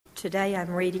Today I'm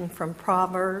reading from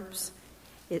Proverbs.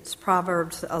 It's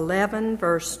Proverbs 11,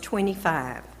 verse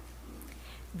 25.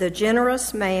 The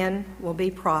generous man will be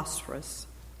prosperous,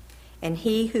 and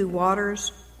he who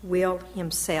waters will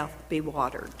himself be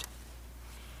watered.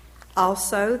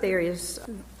 Also, there is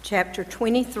chapter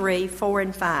 23, 4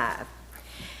 and 5.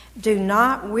 Do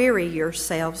not weary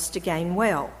yourselves to gain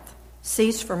wealth.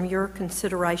 Cease from your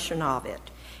consideration of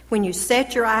it. When you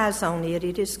set your eyes on it,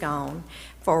 it is gone.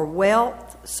 For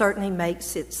wealth certainly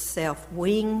makes itself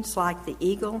wings like the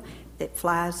eagle that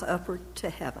flies upward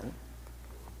to heaven.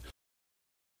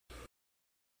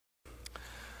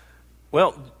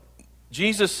 Well,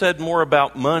 Jesus said more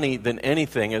about money than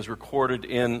anything as recorded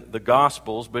in the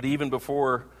Gospels, but even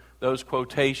before those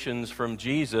quotations from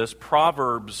Jesus,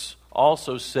 Proverbs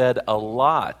also said a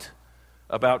lot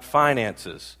about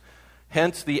finances.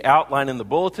 Hence the outline in the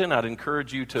bulletin. I'd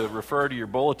encourage you to refer to your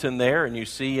bulletin there, and you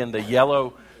see in the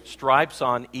yellow stripes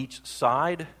on each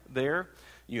side there,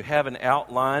 you have an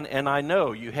outline, and I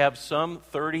know you have some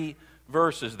 30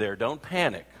 verses there. Don't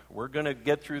panic. We're going to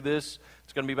get through this.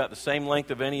 It's going to be about the same length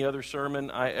of any other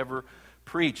sermon I ever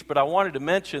preach. But I wanted to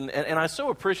mention, and I so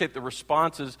appreciate the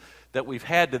responses that we've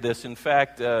had to this. In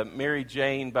fact, Mary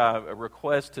Jane, by a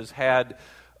request, has had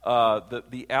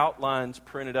the outlines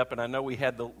printed up, and I know we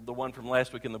had the one from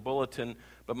last week in the bulletin,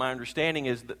 but my understanding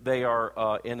is that they are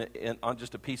on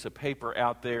just a piece of paper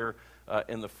out there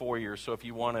in the foyer. So if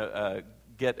you want to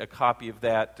get a copy of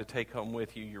that to take home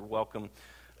with you, you're welcome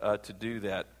to do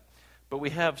that. But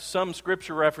we have some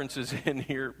scripture references in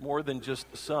here, more than just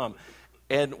some.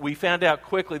 And we found out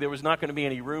quickly there was not going to be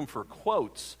any room for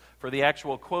quotes, for the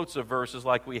actual quotes of verses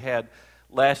like we had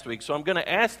last week. So I'm going to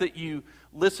ask that you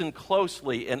listen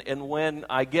closely, and when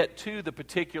I get to the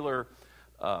particular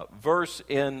verse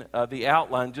in the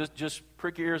outline, just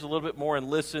prick your ears a little bit more and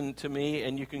listen to me,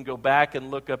 and you can go back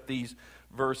and look up these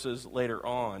verses later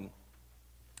on.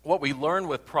 What we learn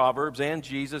with Proverbs and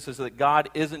Jesus is that God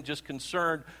isn't just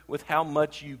concerned with how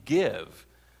much you give.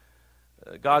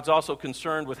 God's also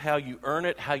concerned with how you earn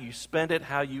it, how you spend it,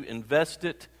 how you invest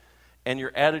it, and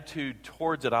your attitude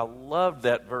towards it. I love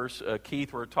that verse,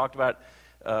 Keith, where it talked about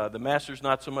the master's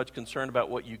not so much concerned about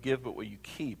what you give, but what you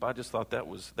keep. I just thought that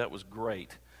was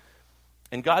great.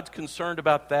 And God's concerned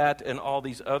about that and all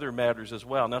these other matters as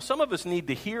well. Now, some of us need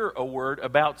to hear a word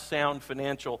about sound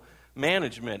financial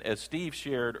management, as Steve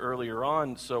shared earlier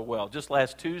on so well. Just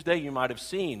last Tuesday, you might have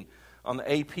seen on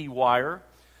the AP Wire,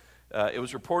 it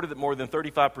was reported that more than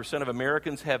 35% of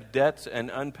Americans have debts and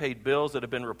unpaid bills that have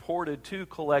been reported to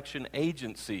collection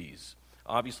agencies.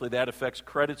 Obviously, that affects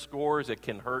credit scores. It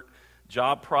can hurt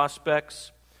job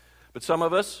prospects. But some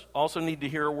of us also need to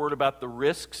hear a word about the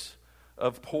risks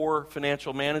of poor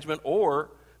financial management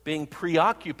or being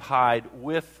preoccupied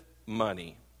with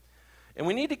money. And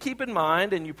we need to keep in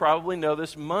mind, and you probably know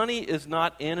this, money is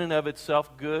not in and of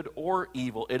itself good or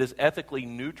evil. It is ethically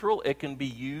neutral. It can be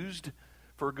used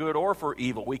for good or for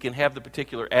evil. We can have the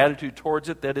particular attitude towards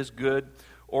it that is good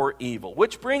or evil.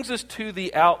 Which brings us to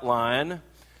the outline.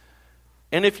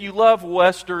 And if you love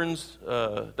Westerns,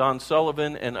 Don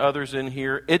Sullivan and others in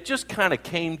here, it just kind of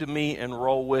came to me and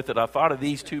roll with it. I thought of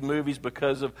these two movies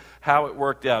because of how it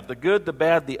worked out. The Good, the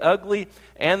Bad, the Ugly,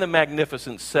 and the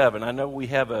Magnificent Seven. I know we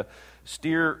have a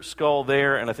steer skull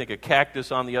there and I think a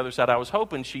cactus on the other side. I was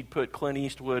hoping she'd put Clint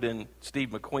Eastwood and Steve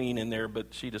McQueen in there, but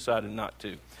she decided not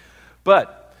to.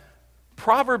 But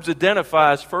Proverbs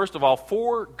identifies, first of all,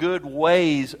 4 good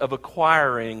ways of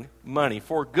acquiring money,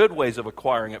 4 good ways of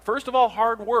acquiring it. First of all,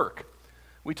 hard work.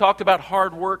 We talked about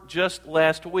hard work just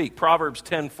last week. Proverbs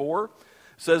 10:4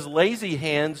 says, lazy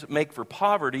hands make for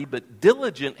poverty, but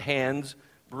diligent hands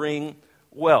bring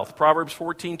wealth. Proverbs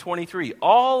 14:23,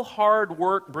 all hard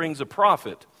work brings a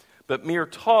profit, but mere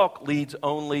talk leads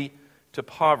only to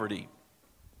poverty.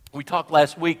 We talked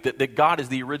last week that God is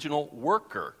the original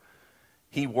worker.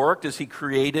 He worked as he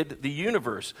created the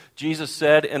universe. Jesus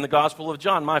said in the Gospel of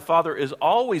John, my Father is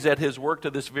always at his work to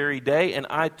this very day, and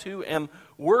I too am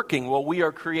working. Well, we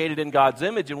are created in God's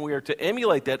image, and we are to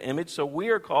emulate that image, so we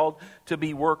are called to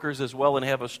be workers as well and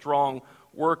have a strong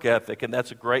work ethic, and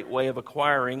that's a great way of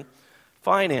acquiring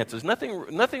finances.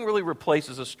 Nothing really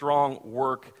replaces a strong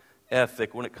work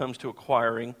ethic when it comes to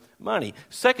acquiring money.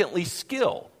 Secondly,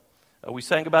 skill. We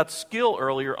sang about skill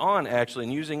earlier on, actually,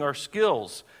 and using our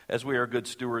skills as we are good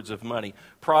stewards of money.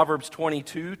 Proverbs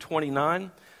 22:29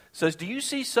 says, do you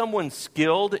see someone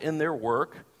skilled in their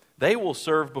work? They will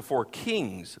serve before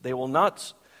kings. They will not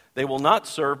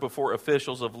serve before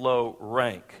officials of low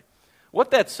rank. What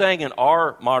that's saying in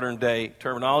our modern day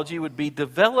terminology would be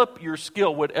develop your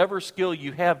skill. Whatever skill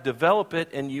you have, develop it,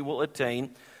 and you will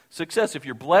attain success. If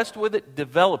you're blessed with it,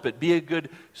 develop it. Be a good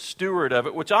steward of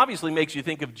it, which obviously makes you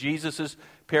think of Jesus'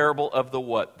 parable of the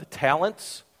what? The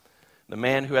talents. The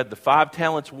man who had the 5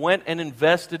 talents went and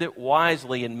invested it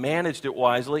wisely and managed it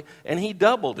wisely, and he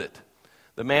doubled it.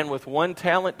 The man with 1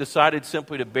 talent decided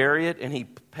simply to bury it, and he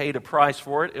paid a price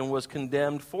for it and was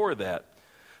condemned for that.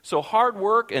 So hard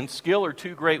work and skill are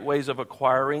 2 great ways of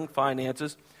acquiring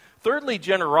finances. Thirdly,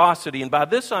 generosity, and by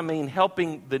this I mean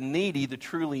helping the needy, the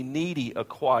truly needy,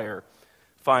 acquire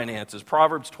finances.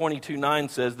 Proverbs 22:9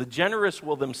 says, "The generous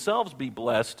will themselves be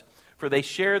blessed, for they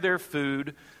share their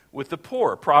food with the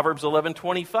poor." Proverbs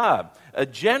 11:25, "A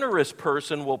generous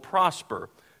person will prosper.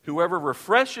 Whoever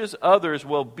refreshes others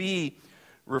will be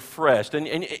refreshed." And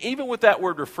even with that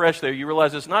word refresh there, you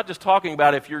realize it's not just talking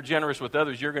about if you're generous with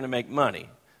others, you're going to make money.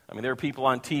 I mean, there are people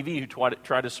on TV who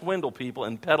try to swindle people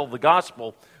and peddle the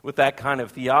gospel with that kind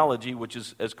of theology, which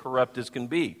is as corrupt as can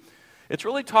be. It's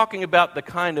really talking about the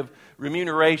kind of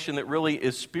remuneration that really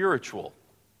is spiritual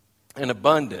and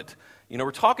abundant. You know,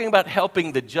 we're talking about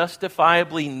helping the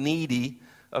justifiably needy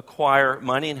acquire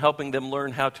money and helping them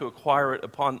learn how to acquire it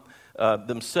upon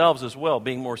themselves as well,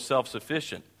 being more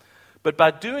self-sufficient. But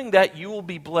by doing that, you will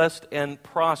be blessed and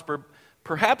prosper.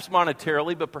 Perhaps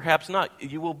monetarily, but perhaps not.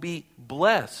 You will be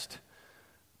blessed.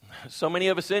 So many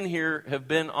of us in here have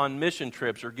been on mission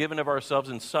trips or given of ourselves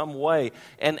in some way.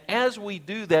 And as we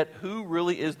do that, who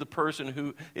really is the person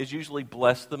who is usually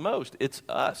blessed the most? It's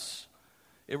us.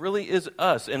 It really is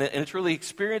us. And it's really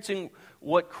experiencing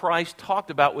what Christ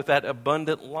talked about with that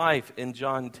abundant life in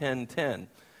John 10:10.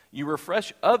 You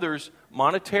refresh others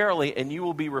monetarily, and you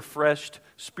will be refreshed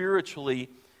spiritually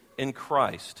in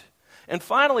Christ. And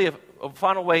finally, a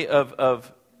final way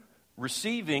of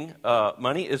receiving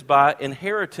money is by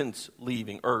inheritance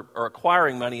leaving, or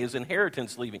acquiring money is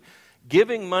inheritance leaving.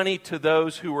 Giving money to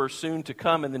those who are soon to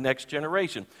come in the next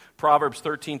generation. Proverbs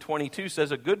 13:22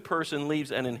 says, "A good person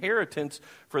leaves an inheritance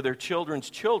for their children's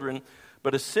children,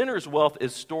 but a sinner's wealth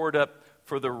is stored up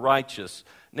for the righteous."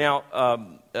 Now,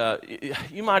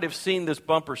 you might have seen this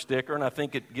bumper sticker, and I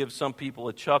think it gives some people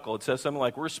a chuckle. It says something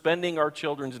like, "We're spending our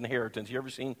children's inheritance." You ever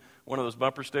seen one of those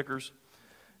bumper stickers?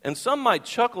 And some might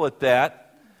chuckle at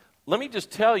that. Let me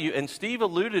just tell you, and Steve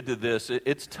alluded to this,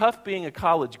 it's tough being a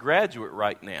college graduate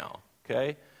right now,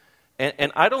 okay?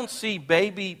 And I don't see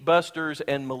baby busters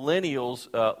and millennials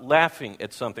laughing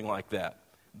at something like that.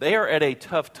 They are at a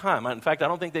tough time. In fact, I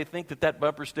don't think they think that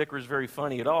bumper sticker is very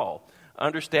funny at all.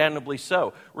 Understandably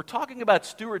so. We're talking about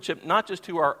stewardship not just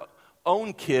to our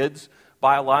own kids,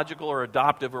 biological or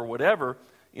adoptive or whatever.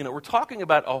 You know, we're talking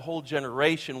about a whole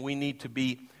generation we need to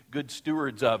be good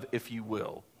stewards of, if you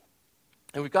will.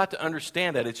 And we've got to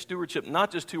understand that it's stewardship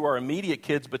not just to our immediate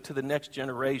kids, but to the next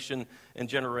generation and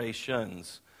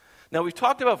generations. Now, we've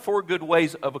talked about 4 good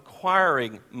ways of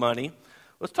acquiring money.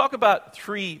 Let's talk about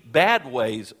 3 bad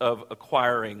ways of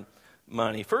acquiring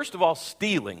money. First of all,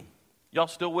 stealing. Y'all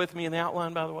still with me in the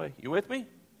outline, by the way? You with me?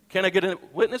 Can I get a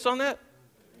witness on that?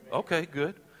 Okay,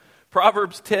 good.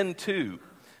 Proverbs 10:2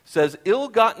 says,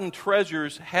 "Ill-gotten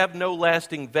treasures have no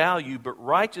lasting value, but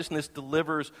righteousness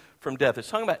delivers from death." It's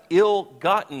talking about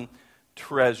ill-gotten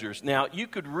treasures. Now, I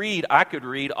could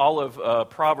read all of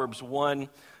Proverbs 1,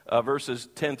 verses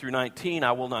 10 through 19.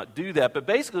 I will not do that. But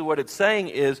basically what it's saying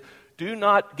is, do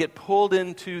not get pulled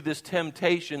into this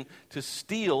temptation to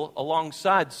steal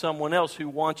alongside someone else who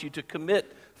wants you to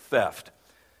commit theft.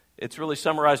 It's really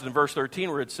summarized in verse 13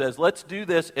 where it says, "Let's do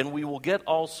this and we will get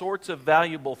all sorts of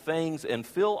valuable things and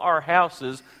fill our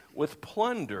houses with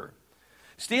plunder."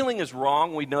 Stealing is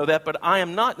wrong, we know that, but I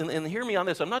am not, and hear me on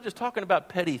this, I'm not just talking about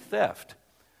petty theft.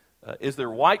 Is there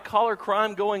white-collar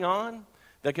crime going on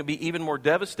that can be even more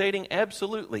devastating?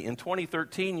 Absolutely. In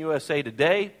 2013, USA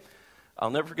Today, I'll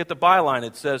never forget the byline.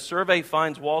 It says, "Survey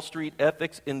finds Wall Street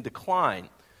ethics in decline."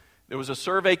 There was a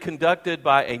survey conducted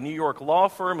by a New York law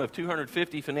firm of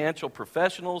 250 financial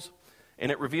professionals,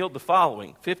 and it revealed the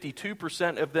following.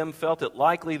 52% of them felt it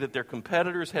likely that their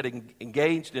competitors had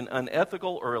engaged in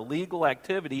unethical or illegal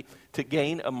activity to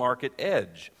gain a market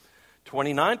edge.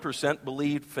 29%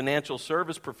 believed financial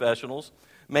service professionals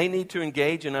may need to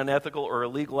engage in unethical or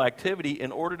illegal activity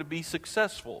in order to be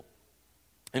successful.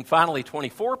 And finally,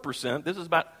 24%, this is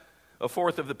about a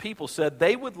fourth of the people, said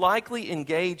they would likely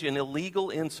engage in illegal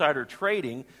insider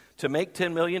trading to make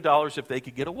 $10 million if they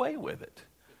could get away with it.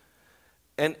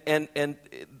 And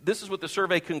this is what the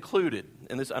survey concluded.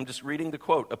 And this, I'm just reading the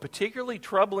quote. "A particularly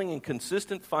troubling and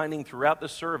consistent finding throughout the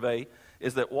survey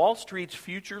is that Wall Street's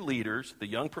future leaders, the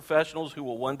young professionals who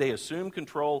will one day assume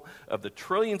control of the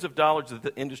trillions of dollars that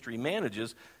the industry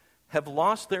manages, have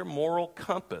lost their moral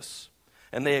compass.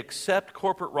 and they accept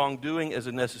corporate wrongdoing as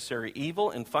a necessary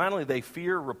evil, and finally they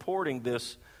fear reporting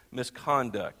this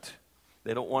misconduct.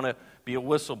 They don't want to be a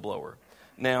whistleblower.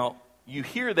 Now, you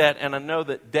hear that, and I know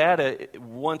that data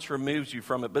once removes you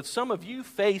from it, but some of you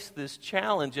face this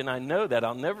challenge, and I know that.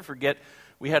 I'll never forget,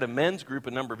 we had a men's group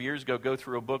a number of years ago go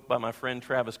through a book by my friend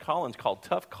Travis Collins called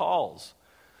Tough Calls.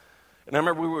 And I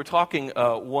remember we were talking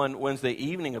one Wednesday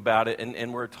evening about it,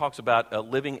 and where it talks about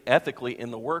living ethically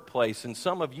in the workplace. And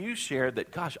some of you shared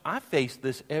that, gosh, I face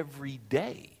this every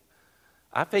day.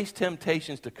 I face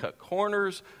temptations to cut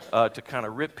corners, to kind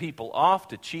of rip people off,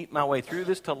 to cheat my way through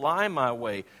this, to lie my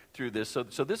way through this.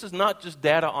 So this is not just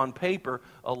data on paper.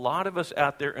 A lot of us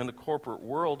out there in the corporate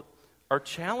world are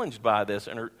challenged by this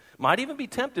and might even be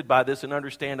tempted by this, and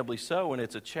understandably so. And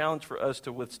it's a challenge for us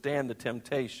to withstand the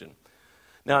temptation.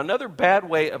 Now, another bad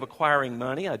way of acquiring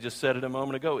money, I just said it a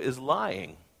moment ago, is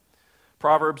lying.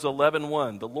 Proverbs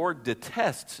 11:1, the Lord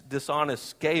detests dishonest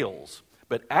scales,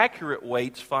 but accurate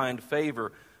weights find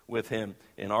favor with him.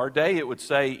 In our day, it would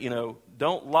say,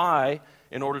 don't lie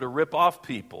in order to rip off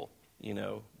people.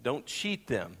 Don't cheat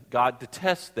them. God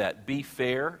detests that. Be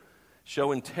fair.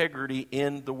 Show integrity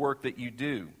in the work that you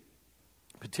do,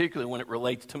 particularly when it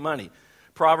relates to money.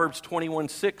 Proverbs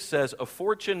 21:6 says, a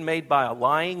fortune made by a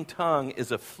lying tongue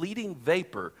is a fleeting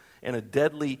vapor and a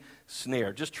deadly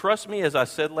snare. Just trust me, as I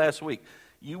said last week,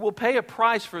 you will pay a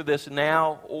price for this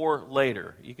now or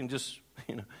later. You can just,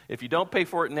 if you don't pay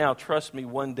for it now, trust me,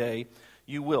 one day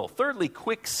you will. Thirdly,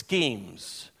 quick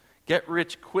schemes. Get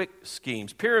rich quick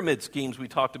schemes. Pyramid schemes we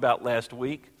talked about last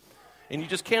week. And you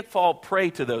just can't fall prey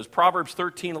to those. Proverbs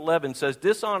 13:11 says,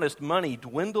 dishonest money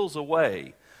dwindles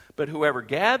away, but whoever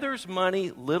gathers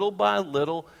money little by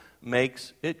little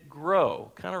makes it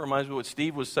grow. Kind of reminds me of what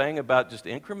Steve was saying about just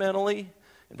incrementally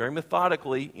and very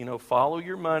methodically, follow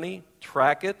your money,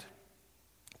 track it,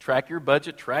 track your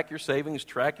budget, track your savings,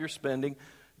 track your spending.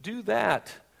 Do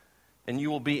that, and you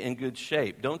will be in good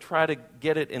shape. Don't try to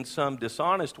get it in some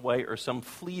dishonest way or some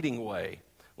fleeting way,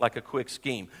 like a quick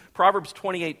scheme. Proverbs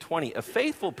 28:20, a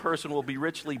faithful person will be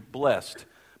richly blessed,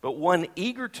 but one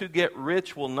eager to get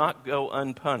rich will not go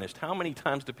unpunished. How many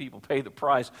times do people pay the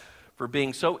price for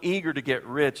being so eager to get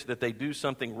rich that they do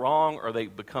something wrong or they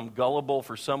become gullible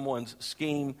for someone's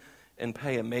scheme and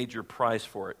pay a major price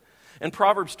for it? And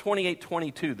Proverbs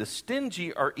 28:22, the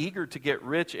stingy are eager to get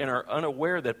rich and are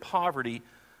unaware that poverty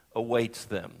awaits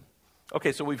them.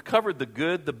 Okay, so we've covered the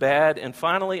good, the bad, and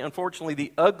finally, unfortunately,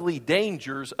 the ugly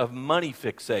dangers of money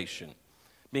fixation,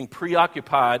 being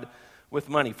preoccupied with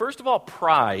money. First of all,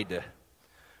 pride.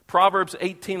 Proverbs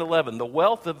 18:11, the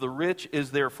wealth of the rich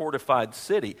is their fortified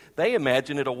city. They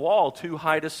imagine it a wall too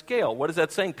high to scale. What is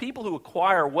that saying? People who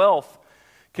acquire wealth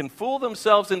can fool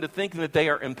themselves into thinking that they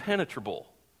are impenetrable,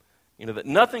 that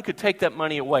nothing could take that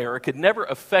money away or it could never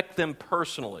affect them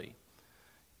personally.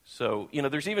 So,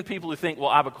 there's even people who think, well,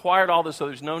 I've acquired all this, so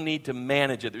there's no need to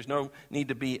manage it. There's no need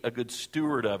to be a good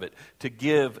steward of it, to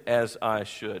give as I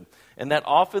should. And that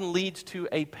often leads to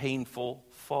a painful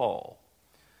fall.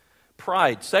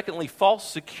 Pride. Secondly, false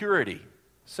security.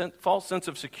 False sense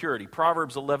of security.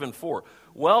 Proverbs 11:4.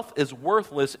 Wealth is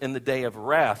worthless in the day of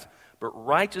wrath, but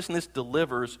righteousness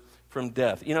delivers from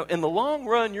death. In the long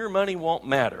run, your money won't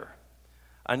matter.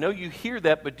 I know you hear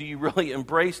that, but do you really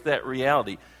embrace that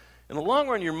reality? In the long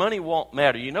run, your money won't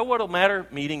matter. You know what will matter?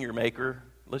 Meeting your Maker.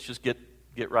 Let's just get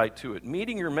right to it.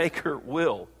 Meeting your Maker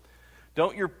will.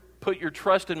 Don't put your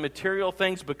trust in material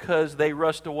things because they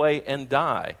rust away and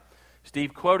die.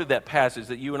 Steve quoted that passage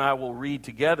that you and I will read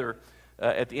together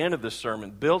at the end of this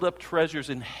sermon. Build up treasures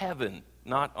in heaven,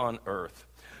 not on earth.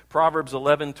 Proverbs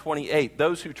 11:28.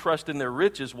 Those who trust in their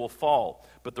riches will fall,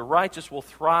 but the righteous will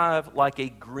thrive like a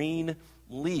green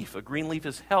leaf. A green leaf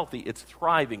is healthy. It's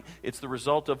thriving. It's the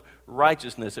result of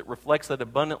righteousness. It reflects that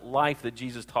abundant life that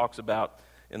Jesus talks about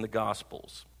in the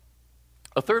Gospels.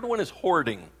 A third one is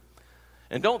hoarding.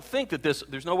 And don't think that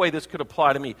there's no way this could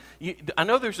apply to me. I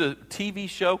know there's a TV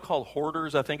show called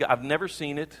Hoarders. I've never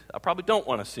seen it. I probably don't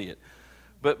want to see it.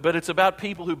 But it's about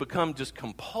people who become just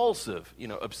compulsive,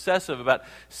 obsessive about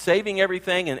saving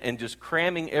everything and just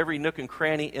cramming every nook and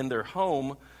cranny in their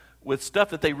home with stuff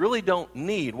that they really don't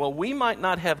need. Well, we might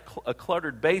not have a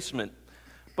cluttered basement,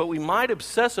 but we might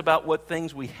obsess about what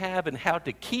things we have and how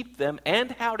to keep them and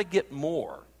how to get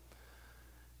more.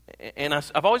 And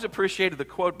I've always appreciated the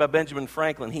quote by Benjamin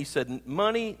Franklin. He said,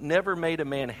 money never made a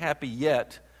man happy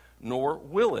yet, nor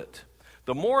will it.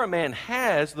 The more a man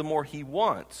has, the more he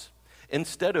wants.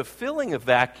 Instead of filling a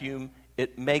vacuum,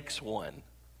 it makes one.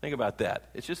 Think about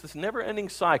that. It's just this never-ending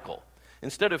cycle.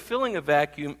 Instead of filling a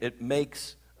vacuum, it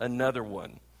makes another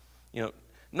one.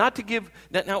 Not to give,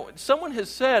 now someone has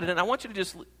said, and I want you to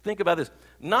just think about this,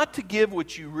 not to give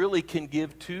what you really can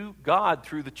give to God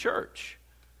through the church.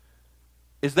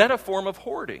 Is that a form of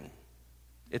hoarding?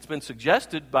 It's been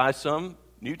suggested by some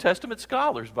New Testament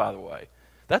scholars, by the way.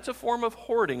 That's a form of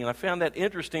hoarding, and I found that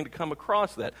interesting to come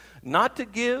across that. Not to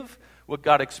give what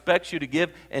God expects you to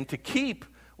give, and to keep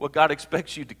what God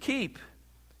expects you to keep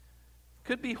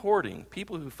could be hoarding.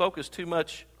 People who focus too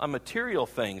much on material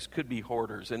things could be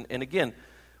hoarders. And again,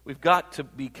 we've got to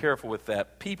be careful with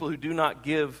that. People who do not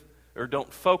give or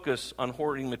don't focus on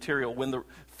hoarding material win the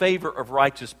favor of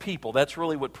righteous people. That's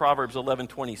really what Proverbs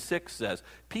 11:26 says.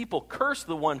 People curse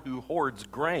the one who hoards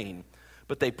grain,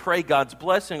 but they pray God's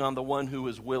blessing on the one who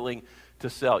is willing to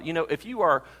sell. You know, if you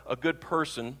are a good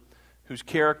person whose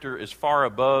character is far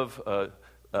above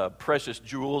precious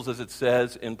jewels, as it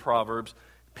says in Proverbs,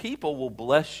 people will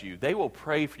bless you. They will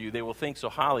pray for you. They will think so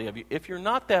highly of you. If you're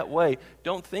not that way,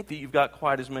 don't think that you've got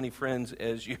quite as many friends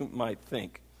as you might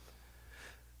think.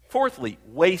 Fourthly,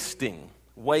 wasting.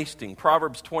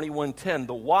 Proverbs 21:10,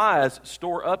 the wise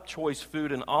store up choice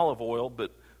food and olive oil,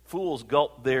 but fools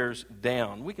gulp theirs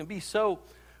down. We can be so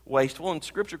wasteful, and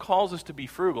Scripture calls us to be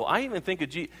frugal. I even think of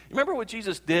Jesus. Remember what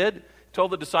Jesus did,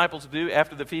 told the disciples to do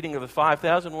after the feeding of the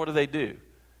 5,000? What do?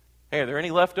 Hey, are there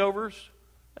any leftovers?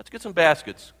 Let's get some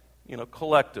baskets,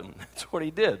 collect them. That's what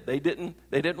he did. They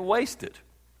didn't waste it.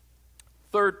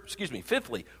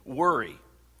 Fifthly, worry.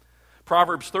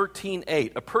 Proverbs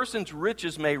 13:8, a person's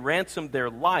riches may ransom their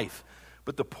life,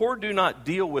 but the poor do not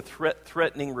deal with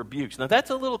threatening rebukes. Now that's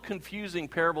a little confusing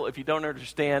parable if you don't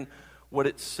understand what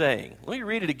it's saying. Let me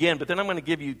read it again, but then I'm going to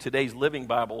give you today's Living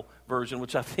Bible version,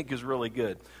 which I think is really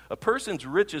good. A person's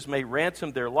riches may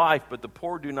ransom their life, but the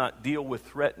poor do not deal with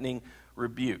threatening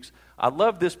rebukes. I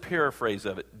love this paraphrase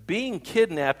of it. Being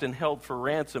kidnapped and held for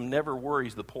ransom never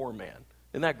worries the poor man.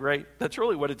 Isn't that great? That's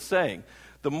really what it's saying.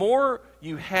 The more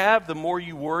you have, the more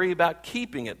you worry about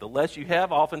keeping it. The less you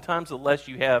have, oftentimes, the less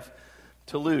you have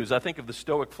to lose. I think of the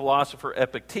Stoic philosopher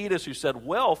Epictetus, who said,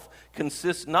 wealth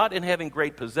consists not in having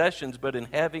great possessions, but in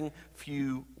having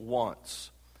few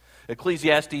wants.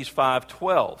 Ecclesiastes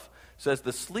 5:12 says,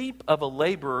 the sleep of a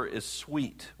laborer is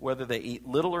sweet, whether they eat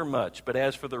little or much. But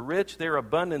as for the rich, their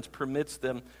abundance permits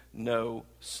them no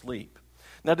sleep.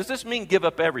 Now, does this mean give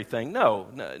up everything? No,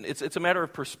 it's a matter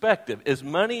of perspective. Is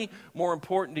money more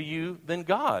important to you than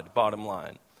God, bottom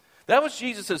line? That was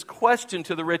Jesus' question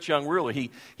to the rich young ruler.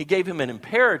 He gave him an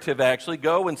imperative, actually,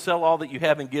 go and sell all that you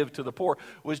have and give to the poor.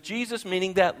 Was Jesus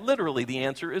meaning that literally? The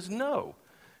answer is no.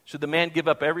 Should the man give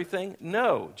up everything?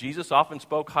 No. Jesus often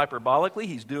spoke hyperbolically.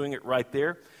 He's doing it right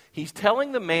there. He's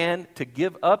telling the man to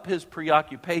give up his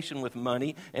preoccupation with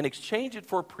money and exchange it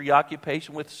for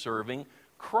preoccupation with serving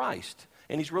Christ.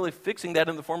 And he's really fixing that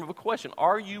in the form of a question.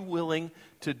 Are you willing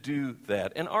to do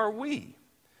that? And are we?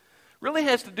 Really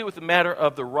has to do with the matter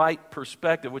of the right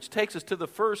perspective, which takes us to the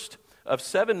first of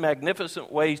 7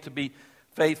 magnificent ways to be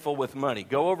faithful with money.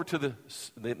 Go over to the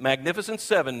magnificent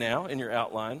 7 now in your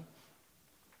outline.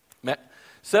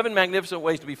 7 magnificent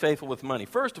ways to be faithful with money.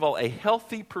 First of all, a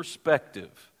healthy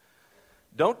perspective.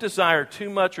 Don't desire too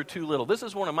much or too little. This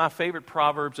is one of my favorite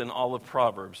proverbs in all of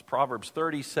Proverbs. Proverbs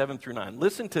 30:7-9.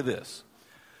 Listen to this.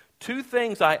 2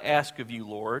 things I ask of you,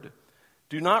 Lord.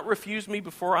 Do not refuse me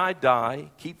before I die.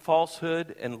 Keep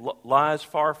falsehood and lies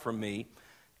far from me.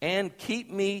 And give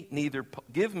me neither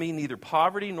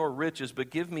poverty nor riches, but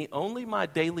give me only my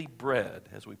daily bread,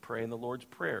 as we pray in the Lord's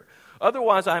Prayer.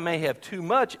 Otherwise I may have too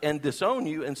much and disown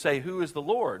you and say, who is the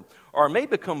Lord? Or I may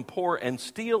become poor and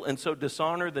steal and so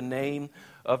dishonor the name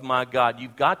of my God.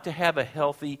 You've got to have a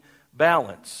healthy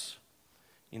balance.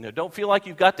 Don't feel like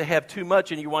you've got to have too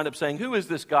much and you wind up saying, who is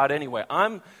this God anyway?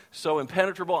 I'm so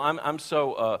impenetrable. I'm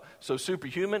so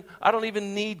superhuman. I don't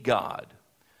even need God.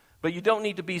 But you don't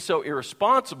need to be so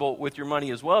irresponsible with your money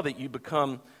as well that you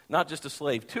become not just a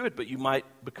slave to it, but you might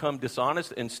become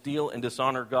dishonest and steal and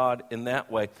dishonor God in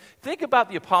that way. Think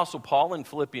about the Apostle Paul in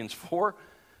Philippians 4.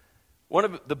 One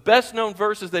of the best known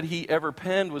verses that he ever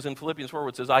penned was in Philippians 4, where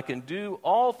it says, I can do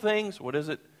all things, what is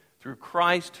it? Through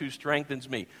Christ who strengthens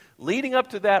me. Leading up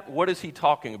to that, what is he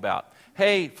talking about?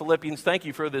 Hey, Philippians, thank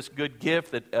you for this good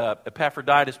gift that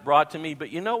Epaphroditus brought to me, but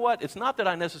you know what? It's not that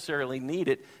I necessarily need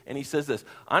it. And he says this,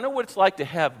 I know what it's like to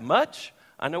have much.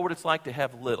 I know what it's like to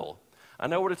have little. I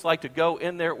know what it's like to go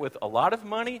in there with a lot of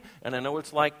money, and I know what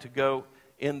it's like to go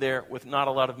in there with not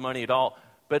a lot of money at all.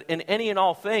 But in any and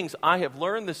all things, I have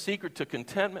learned the secret to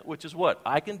contentment, which is what?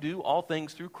 I can do all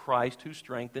things through Christ who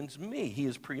strengthens me. He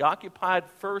is preoccupied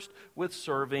first with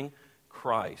serving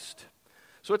Christ.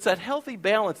 So it's that healthy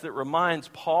balance that reminds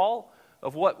Paul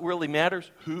of what really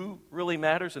matters, who really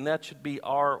matters, and that should be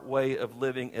our way of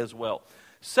living as well.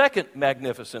 Second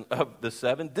magnificent of the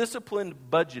seven, disciplined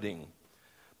budgeting.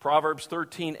 Proverbs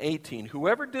 13:18.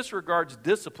 Whoever disregards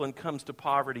discipline comes to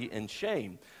poverty and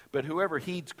shame, but whoever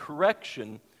heeds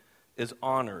correction is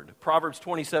honored. Proverbs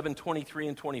 27:23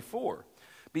 and 24.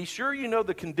 Be sure you know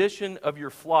the condition of your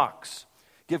flocks.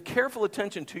 Give careful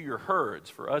attention to your herds.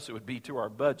 For us, it would be to our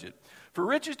budget. For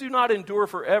riches do not endure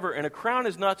forever, and a crown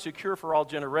is not secure for all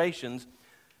generations.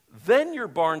 Then your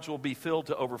barns will be filled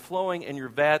to overflowing, and your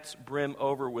vats brim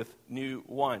over with new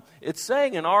wine. It's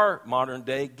saying in our modern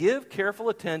day, give careful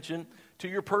attention to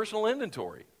your personal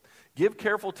inventory. Give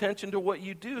careful attention to what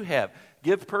you do have.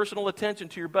 Give personal attention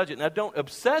to your budget. Now, don't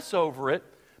obsess over it,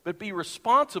 but be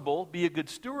responsible, be a good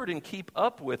steward, and keep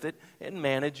up with it and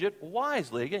manage it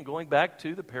wisely. Again, going back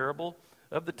to the parable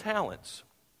of the talents.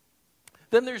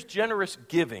 Then there's generous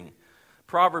giving.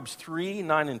 Proverbs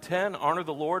 3:9 and 10, honor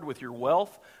the Lord with your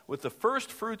wealth, with the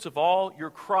first fruits of all your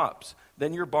crops.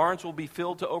 Then your barns will be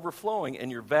filled to overflowing,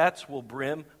 and your vats will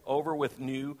brim over with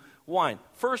new wine.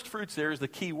 First fruits there is the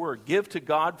key word. Give to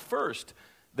God first,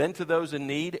 then to those in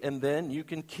need, and then you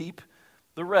can keep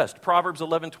the rest. Proverbs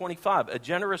 11:25, a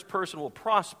generous person will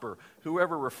prosper.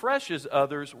 Whoever refreshes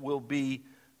others will be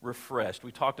refreshed.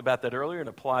 We talked about that earlier and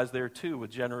it applies there too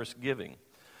with generous giving.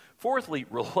 Fourthly,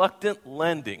 reluctant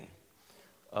lending.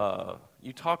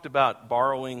 You talked about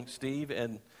borrowing, Steve,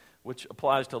 and which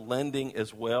applies to lending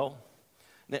as well.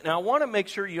 Now, I want to make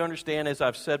sure you understand, as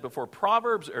I've said before,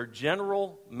 Proverbs are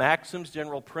general maxims,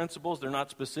 general principles. They're not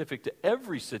specific to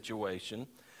every situation.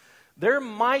 There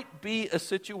might be a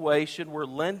situation where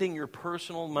lending your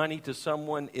personal money to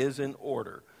someone is in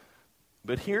order.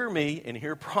 But hear me and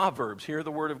hear Proverbs, hear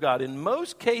the Word of God. In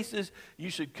most cases, you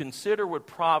should consider what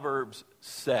Proverbs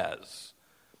says.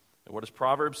 And what does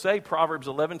Proverbs say? Proverbs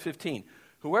 11:15.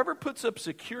 Whoever puts up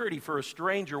security for a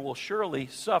stranger will surely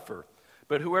suffer,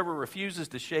 but whoever refuses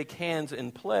to shake hands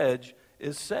and pledge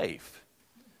is safe.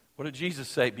 What did Jesus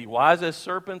say? Be wise as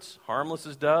serpents, harmless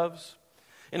as doves.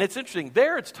 And it's interesting.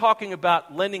 There it's talking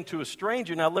about lending to a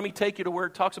stranger. Now let me take you to where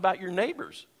it talks about your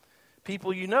neighbors,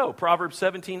 people you know. Proverbs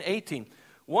 17:18.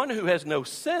 One who has no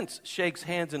sense shakes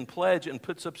hands and pledge and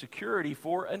puts up security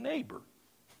for a neighbor.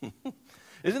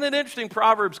 Isn't it interesting?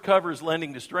 Proverbs covers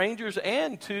lending to strangers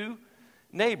and to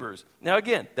neighbors. Now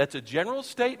again, that's a general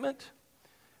statement.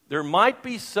 There might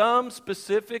be some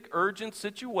specific urgent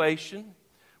situation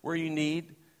where you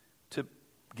need to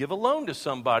give a loan to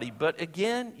somebody. But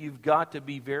again, you've got to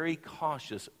be very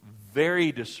cautious,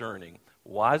 very discerning.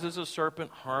 Wise as a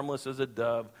serpent, harmless as a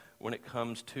dove when it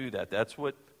comes to that. That's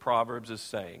what Proverbs is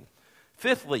saying.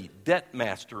 Fifthly, debt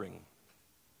mastering.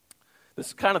 This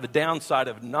is kind of the downside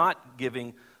of not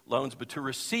giving loans, but to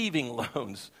receiving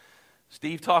loans.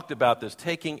 Steve talked about this,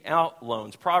 taking out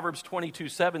loans. Proverbs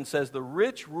 22:7 says, the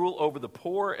rich rule over the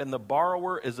poor, and the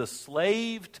borrower is a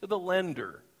slave to the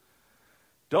lender.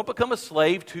 Don't become a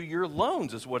slave to your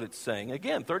loans, is what it's saying.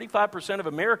 Again, 35% of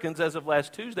Americans, as of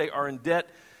last Tuesday, are in debt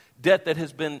that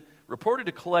has been reported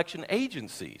to collection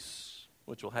agencies,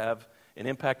 which will have an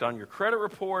impact on your credit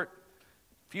report,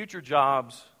 future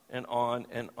jobs, and on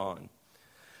and on.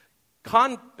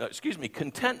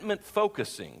 Contentment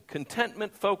focusing.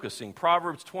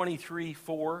 Proverbs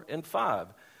 23:4 and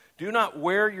 5. Do not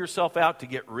wear yourself out to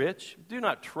get rich. Do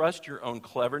not trust your own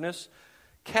cleverness.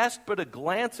 Cast but a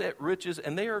glance at riches,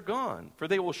 and they are gone, for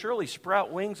they will surely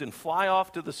sprout wings and fly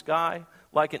off to the sky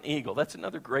like an eagle. That's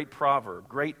another great proverb,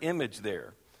 great image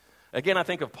there. Again, I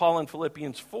think of Paul in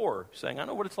Philippians 4, saying, I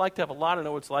know what it's like to have a lot, I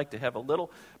know what it's like to have a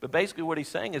little. But basically what he's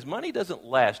saying is money doesn't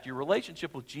last. Your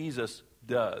relationship with Jesus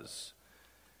does.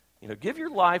 Give your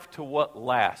life to what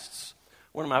lasts.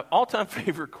 One of my all-time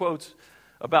favorite quotes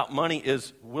about money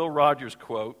is Will Rogers'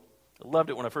 quote. I loved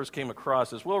it when I first came across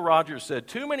this. Will Rogers said,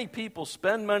 too many people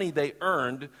spend money they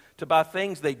earned to buy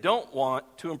things they don't want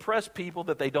to impress people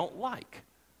that they don't like.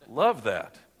 Love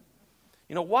that.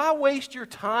 Why waste your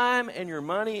time and your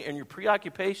money and your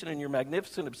preoccupation and your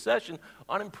magnificent obsession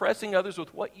on impressing others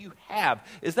with what you have?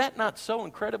 Is that not so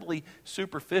incredibly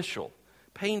superficial,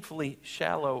 painfully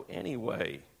shallow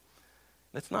anyway?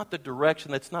 That's not the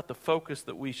direction, that's not the focus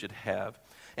that we should have.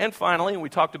 And finally, and we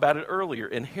talked about it earlier,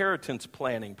 inheritance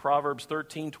planning, Proverbs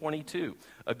 13:22.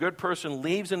 A good person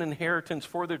leaves an inheritance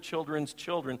for their children's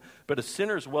children, but a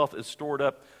sinner's wealth is stored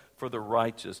up for the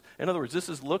righteous. In other words, this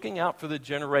is looking out for the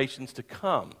generations to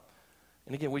come.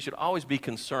 And again, we should always be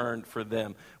concerned for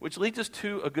them, which leads us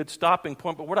to a good stopping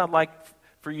point. But what I'd like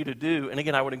for you to do, and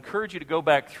again, I would encourage you to go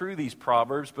back through these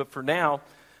Proverbs, but for now,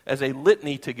 as a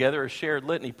litany together, a shared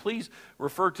litany, please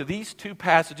refer to these two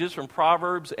passages from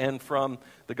Proverbs and from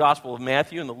the Gospel of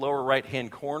Matthew in the lower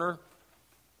right-hand corner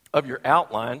of your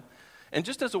outline. And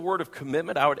just as a word of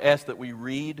commitment, I would ask that we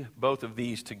read both of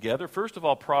these together. First of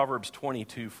all, Proverbs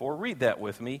 22:4. Read that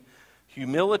with me.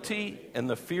 Humility and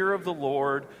the fear of the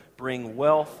Lord bring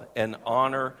wealth and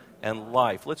honor and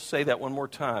life. Let's say that one more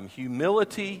time.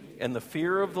 Humility and the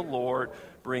fear of the Lord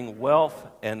bring wealth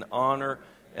and honor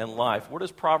and life. What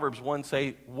does Proverbs 1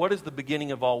 say? What is the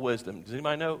beginning of all wisdom? Does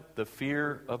anybody know? The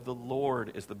fear of the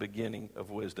Lord is the beginning of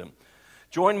wisdom.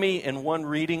 Join me in one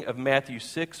reading of Matthew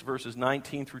 6, verses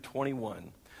 19 through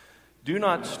 21. Do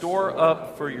not store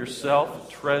up for yourself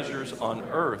treasures on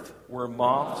earth where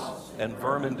moths and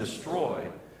vermin destroy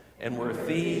and where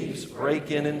thieves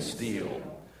break in and steal.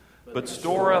 But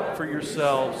store up for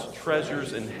yourselves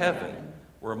treasures in heaven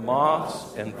where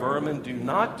moths and vermin do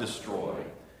not destroy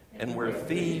and where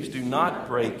thieves do not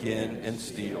break in and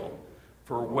steal.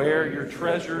 For where your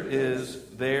treasure is,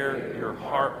 there your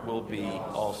heart will be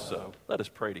also. Let us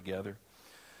pray together.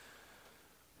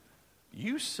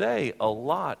 You say a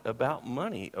lot about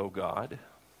money, O God.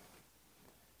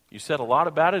 You said a lot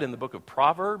about it in the book of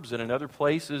Proverbs and in other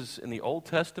places in the Old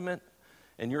Testament.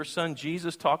 And your son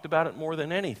Jesus talked about it more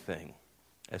than anything.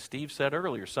 As Steve said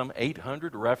earlier, some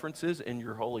 800 references in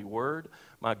your holy word.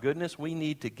 My goodness, we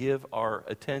need to give our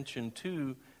attention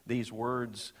to these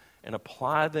words and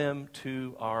apply them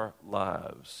to our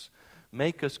lives.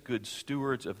 Make us good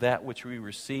stewards of that which we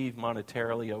receive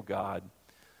monetarily, O God.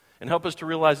 And help us to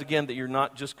realize again that you're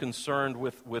not just concerned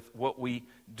with what we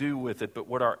do with it, but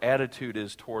what our attitude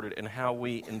is toward it and how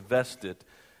we invest it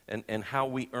and how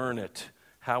we earn it,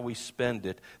 how we spend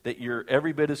it. That you're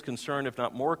every bit as concerned, if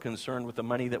not more concerned, with the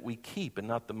money that we keep and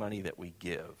not the money that we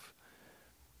give.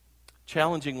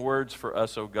 Challenging words for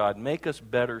us, O God. Make us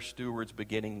better stewards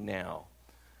beginning now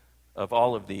of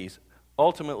all of these.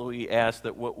 Ultimately, we ask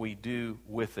that what we do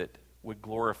with it would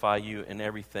glorify you in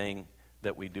everything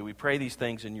that we do. We pray these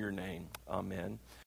things in your name. Amen.